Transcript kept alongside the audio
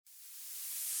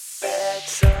Bad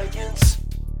science.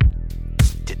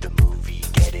 Did the movie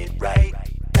get it right?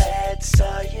 Bad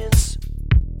science.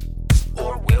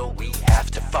 Or will we have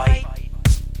to fight?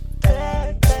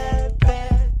 Bad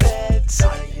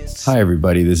science. Hi,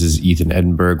 everybody. This is Ethan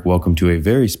Edinburgh. Welcome to a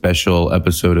very special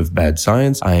episode of Bad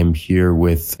Science. I am here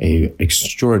with a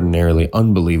extraordinarily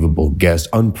unbelievable guest,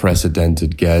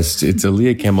 unprecedented guest. It's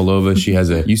Aliya Kamalova. She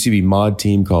has a UCB mod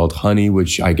team called Honey,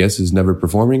 which I guess is never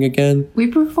performing again. We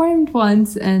performed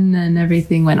once and then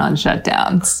everything went on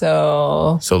shutdown.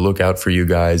 So look out for you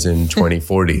guys in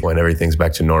 2040 when everything's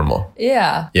back to normal.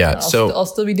 Yeah. I'll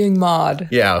still be doing mod.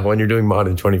 Yeah, when you're doing mod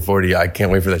in 2040, I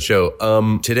can't wait for that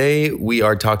show. Today we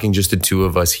are talking just the two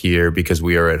of us here because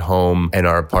we are at home and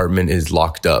our apartment is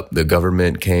locked up. The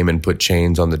government came and put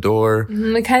chains on the door.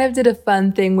 We kind of did a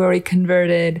fun thing where we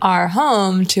converted our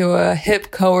home to a hip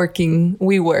co-working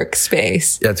WeWork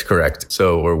space. That's correct.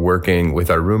 So we're working with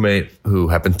our roommate who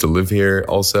happens to live here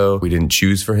also. We didn't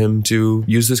choose for him to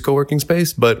use this co-working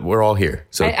space, but we're all here.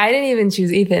 So I didn't even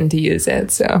choose Ethan to use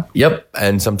it, so. Yep.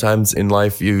 And sometimes in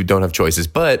life you don't have choices,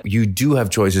 but you do have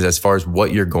choices as far as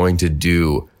what you're going to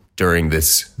do during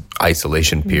this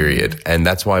isolation period. And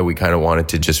that's why we kind of wanted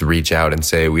to just reach out and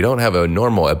say, we don't have a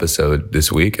normal episode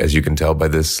this week, as you can tell by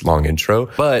this long intro,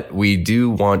 but we do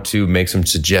want to make some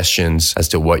suggestions as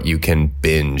to what you can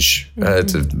binge.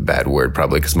 It's a bad word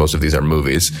probably because most of these are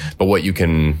movies, but what you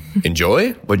can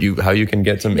enjoy, how you can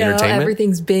get some entertainment.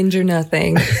 Everything's binge or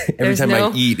nothing. Every time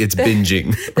I eat, it's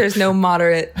binging. There's no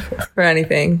moderate for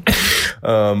anything.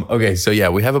 Okay, so yeah,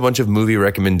 we have a bunch of movie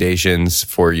recommendations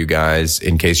for you guys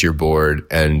in case you're bored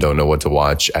and don't know what to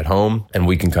watch at home. And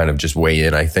we can kind of just weigh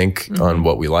in, I think, on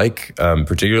what we like.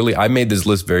 Particularly, I made this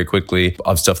list very quickly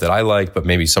of stuff that I like, but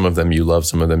maybe some of them you love,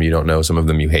 some of them you don't know, some of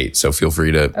them you hate. So feel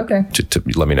free to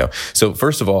let me know. So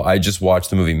first of all, I just watched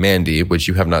the movie Mandy, which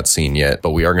you have not seen yet,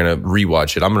 but we are going to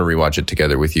rewatch it. I'm going to rewatch it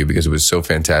together with you because it was so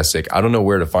fantastic. I don't know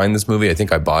where to find this movie. I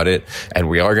think I bought it, and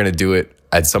we are going to do it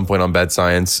at some point on Bad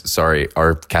Science. Sorry,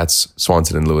 our cats,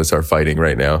 Swanson and Lewis, are fighting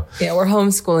right now. Yeah, we're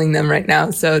homeschooling them right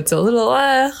now, so it's a little...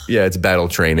 Yeah, it's battle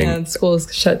training. Yeah,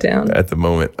 school's shut down. At the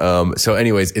moment. So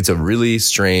anyways, it's a really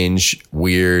strange,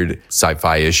 weird,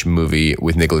 sci-fi-ish movie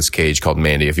with Nicolas Cage called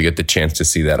Mandy. If you get the chance to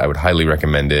see that, I would highly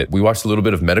recommend it. We watched a little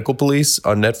bit of Medical Police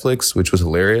on Netflix, which was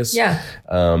hilarious. Yeah.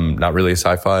 Not really a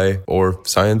sci-fi or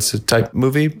science type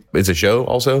movie. It's a show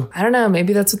also. I don't know.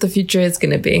 Maybe that's what the future is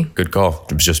going to be. Good call.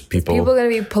 It's just people going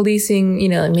to be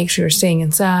policing, like make sure you're staying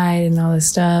inside and all this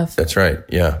stuff. That's right.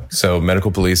 Yeah. So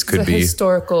Medical Police could be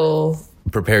historical.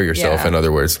 Prepare yourself, in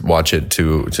other words. Watch it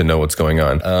to know what's going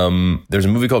on. There's a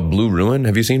movie called Blue Ruin.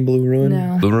 Have you seen Blue Ruin?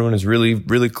 No. Blue Ruin is really,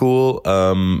 really cool.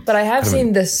 But I have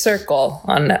seen The Circle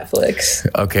on Netflix.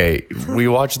 Okay. We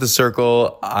watched The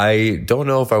Circle. I don't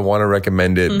know if I want to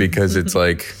recommend it because it's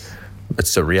like...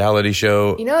 It's a reality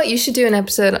show. You know what? You should do an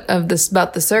episode of this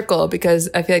about The Circle because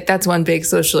I feel like that's one big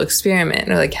social experiment,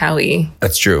 or like how we...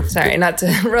 That's true. Sorry, not to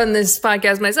run this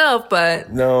podcast myself,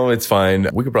 but... No, it's fine.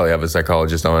 We could probably have a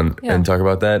psychologist on and talk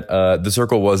about that. The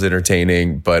Circle was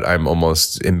entertaining, but I'm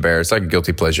almost embarrassed. Like a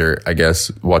guilty pleasure, I guess,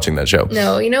 watching that show.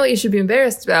 No, you know what you should be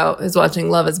embarrassed about is watching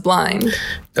Love is Blind.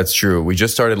 That's true. We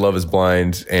just started Love is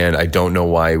Blind, and I don't know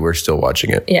why we're still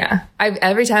watching it. Yeah.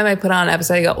 Every time I put on an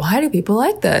episode, I go, why do people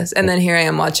like this? And then here I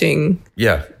am watching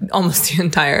almost the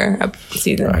entire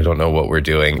season. I don't know what we're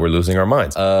doing. We're losing our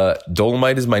minds.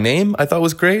 Dolomite is My Name, I thought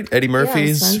was great. Eddie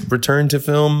Murphy's return to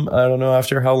film. I don't know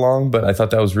after how long, but I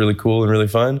thought that was really cool and really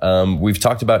fun. We've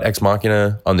talked about Ex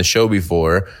Machina on the show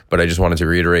before, but I just wanted to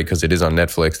reiterate because it is on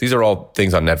Netflix. These are all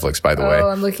things on Netflix, by the way. Oh,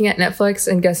 I'm looking at Netflix,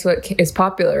 and guess what is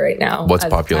popular right now? What's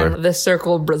popular? The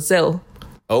Circle Brazil.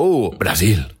 Oh,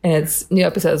 Brazil. And it's new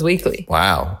episodes weekly.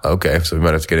 Wow. Okay. So we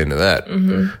might have to get into that.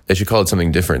 They should call it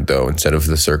something different, though, instead of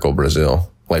The Circle Brazil.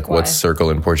 Like, what's circle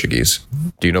in Portuguese?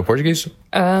 Do you know Portuguese?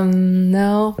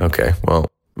 No. Okay.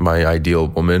 Well, my ideal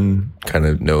woman kind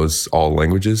of knows all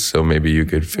languages, so maybe you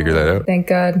could figure that out. Thank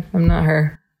God I'm not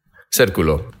her.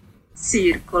 Círculo.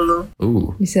 Círculo.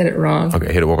 Ooh. You said it wrong.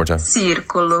 Okay, hit it one more time.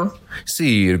 Círculo.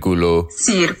 Círculo.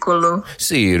 Círculo.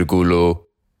 Círculo.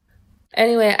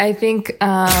 Anyway, I think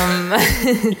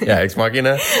yeah, Ex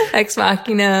Machina. Ex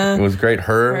Machina was great.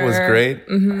 Her was great.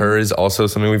 Her is also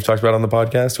something we've talked about on the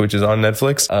podcast, which is on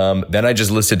Netflix. Then I just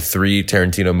listed 3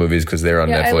 Tarantino movies because they're on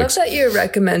Netflix. I love that you're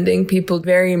recommending people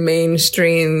very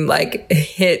mainstream like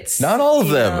hits. Not all of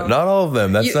them. Not all of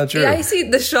them. That's not true. I see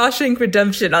The Shawshank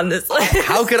Redemption on this list.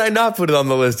 How could I not put it on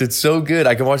the list? It's so good.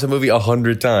 I can watch the movie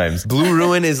 100 times. Blue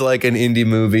Ruin is like an indie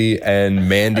movie, and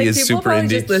Mandy is super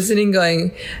indie. Just listening,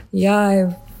 going, yeah,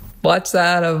 I've watch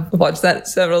that. I've watched that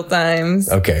several times.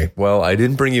 Okay. Well, I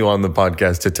didn't bring you on the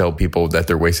podcast to tell people that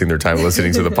they're wasting their time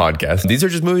listening to the podcast. These are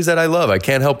just movies that I love. I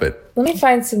can't help it. Let me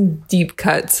find some deep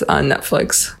cuts on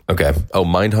Netflix. Okay. Oh,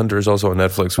 Mindhunter is also on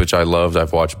Netflix, which I loved.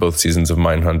 I've watched both seasons of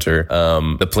Mindhunter.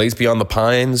 The Place Beyond the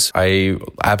Pines, I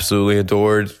absolutely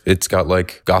adored. It's got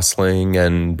like Gosling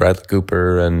and Bradley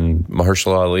Cooper and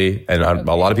Mahershala Ali. And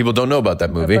a lot of people don't know about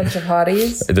that movie. A bunch of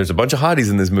hotties. There's a bunch of hotties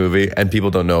in this movie and people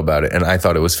don't know about it. And I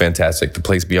thought it was fantastic. The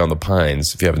Place Beyond the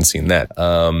Pines, if you haven't seen that.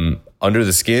 Under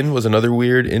the Skin was another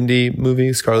weird indie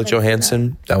movie. Scarlett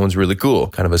Johansson. That one's really cool.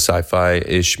 Kind of a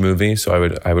sci-fi-ish movie. So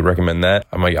I would recommend that.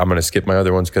 I'm going to skip my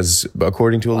other ones because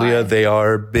according to Aliya, they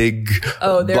are big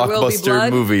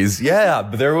blockbuster movies. Yeah,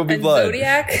 but There Will Be Blood.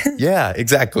 Zodiac. Yeah,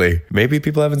 exactly. Maybe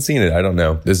people haven't seen it. I don't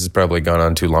know. This has probably gone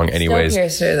on too long anyways.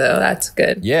 Snowpiercer, though. That's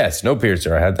good. Yeah,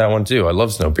 Snowpiercer. I had that one too. I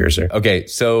love Snowpiercer. Okay,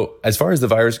 so as far as the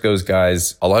virus goes,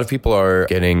 guys, a lot of people are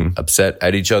getting upset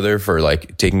at each other for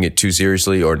like taking it too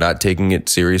seriously or not taking it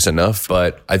serious enough,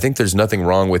 but I think there's nothing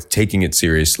wrong with taking it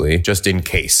seriously just in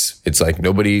case. It's like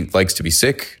nobody likes to be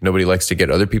sick. Nobody likes to get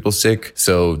other people sick.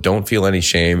 So don't feel any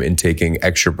shame in taking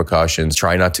extra precautions.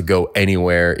 Try not to go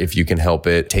anywhere if you can help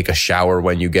it. Take a shower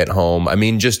when you get home. I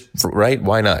mean, just, right?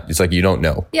 Why not? It's like you don't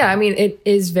know. Yeah, I mean, it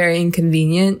is very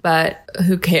inconvenient, but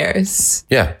who cares?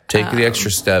 Yeah, take the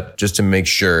extra step just to make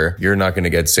sure you're not going to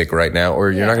get sick right now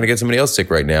or you're not going to get somebody else sick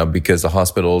right now because the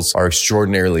hospitals are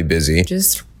extraordinarily busy.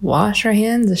 Just wash our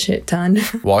hands a shit ton.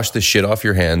 Wash the shit off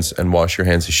your hands and wash your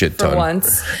hands a shit ton. For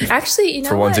once. Actually, you know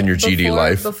For once in your GD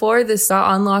life. Before this got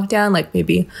on lockdown, like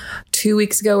maybe 2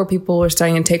 weeks ago where people were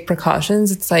starting to take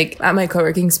precautions, it's like at my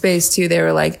co-working space too, they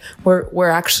were like, we're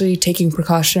actually taking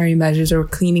precautionary measures or we're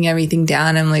cleaning everything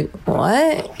down. I'm like,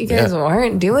 what? You guys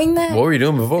weren't doing that? What were you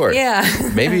doing before? Yeah.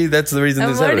 Maybe that's the reason I'm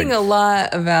this is happening. learning a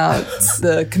lot about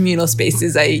the communal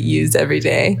spaces I use every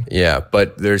day. Yeah,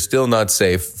 but they're still not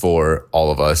safe for all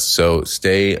of us. So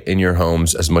stay in your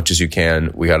homes as much as you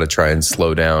can. We got to try and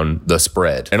slow down the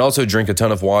spread. And also drink a ton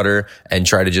of water and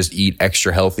try to just eat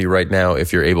extra healthy right now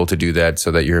if you're able to do that so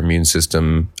that your immune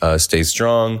system stays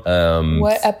strong.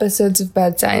 What episodes of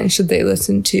Bad Science should they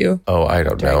listen to? Oh, I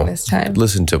don't know. This time?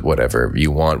 Listen to whatever you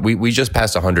want. We just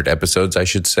passed 100 episodes, I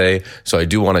should say. So I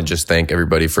do want to just thank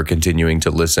everybody for continuing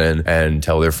to listen and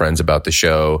tell their friends about the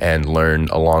show and learn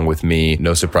along with me.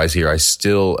 No surprise here. I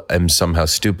still am somehow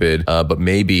stupid, but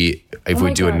maybe if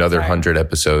we do another 100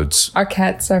 episodes. Our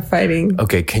cats are fighting.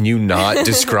 Okay, can you not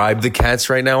describe the cats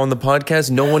right now on the podcast?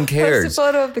 No one cares. Post a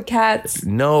photo of the cats.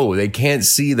 No, they can't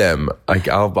see them.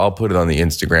 I'll put it on the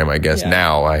Instagram, I guess. Yeah.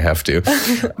 Now I have to.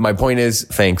 My point is,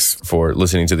 thanks for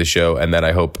listening to the show, and that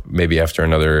I hope maybe after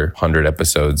another 100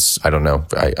 episodes, I don't know,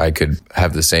 I could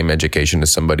have the same education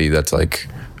as somebody that's like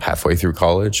halfway through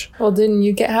college. Well, didn't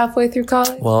you get halfway through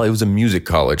college? Well, it was a music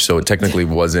college, so it technically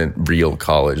wasn't real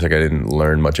college. Like I didn't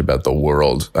learn much about the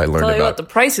world. I learned about the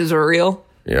prices were real.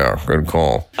 Yeah, good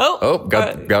call.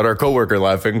 Got our coworker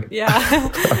laughing. Yeah,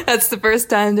 that's the first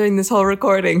time during this whole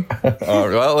recording.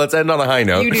 Well, let's end on a high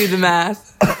note. You do the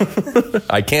math.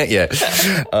 I can't yet.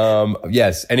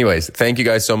 Yes. Anyways, thank you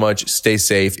guys so much. Stay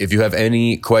safe. If you have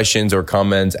any questions or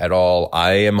comments at all,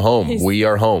 I am home. We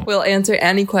are home. We'll answer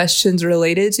any questions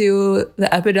related to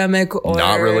the epidemic or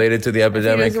not related to the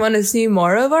epidemic. If you guys want to see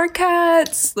more of our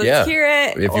cats, let's hear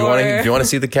it. If you want to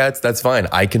see the cats, that's fine.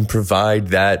 I can provide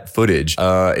that footage.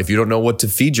 If you don't know what to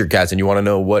feed your cats and you want to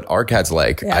know what our cat's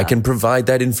like, I can provide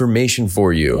that information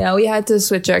for you. Yeah, we had to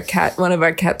switch one of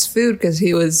our cat's food because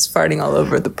he was farting all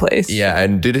over the place. Yeah,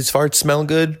 and did his farts smell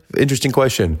good? Interesting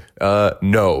question.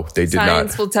 No, they did not.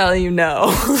 Science will tell you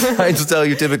no. Science will tell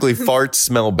you typically farts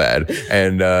smell bad,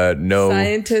 and no.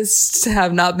 Scientists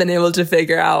have not been able to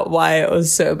figure out why it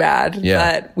was so bad,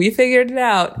 but we figured it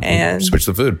out and switch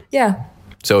the food. Yeah.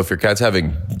 So if your cat's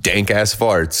having dank ass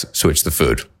farts, switch the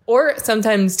food. Or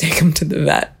sometimes take them to the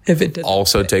vet if it doesn't.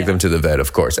 Also take them to the vet,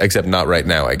 of course. Except not right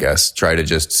now, I guess. Try to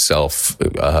just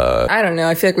I don't know.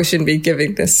 I feel like we shouldn't be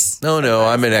giving this. No,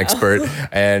 I'm an expert.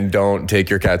 And don't take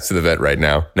your cats to the vet right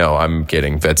now. No, I'm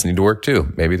kidding. Vets need to work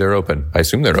too. Maybe they're open. I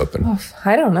assume they're open. Oh,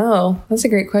 I don't know. That's a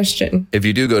great question. If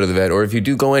you do go to the vet or if you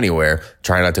do go anywhere,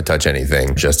 try not to touch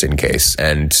anything just in case.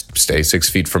 And stay 6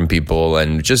 feet from people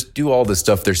and just do all the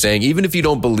stuff they're saying. Even if you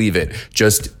don't believe it,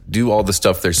 just do all the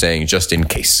stuff they're saying just in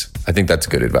case. I think that's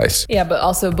good advice. Yeah, but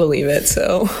also believe it,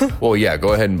 so. Well, yeah,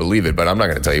 go ahead and believe it, but I'm not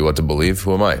going to tell you what to believe.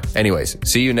 Who am I? Anyways,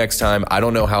 see you next time. I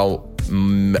don't know how,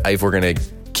 if we're going to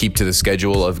keep to the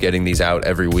schedule of getting these out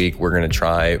every week. We're going to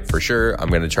try for sure. I'm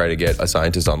going to try to get a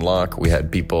scientist on lock. We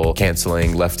had people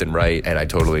canceling left and right, and I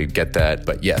totally get that.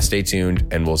 But yeah, stay tuned,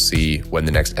 and we'll see when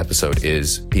the next episode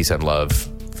is. Peace and love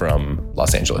from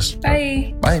Los Angeles.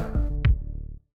 Bye. Bye.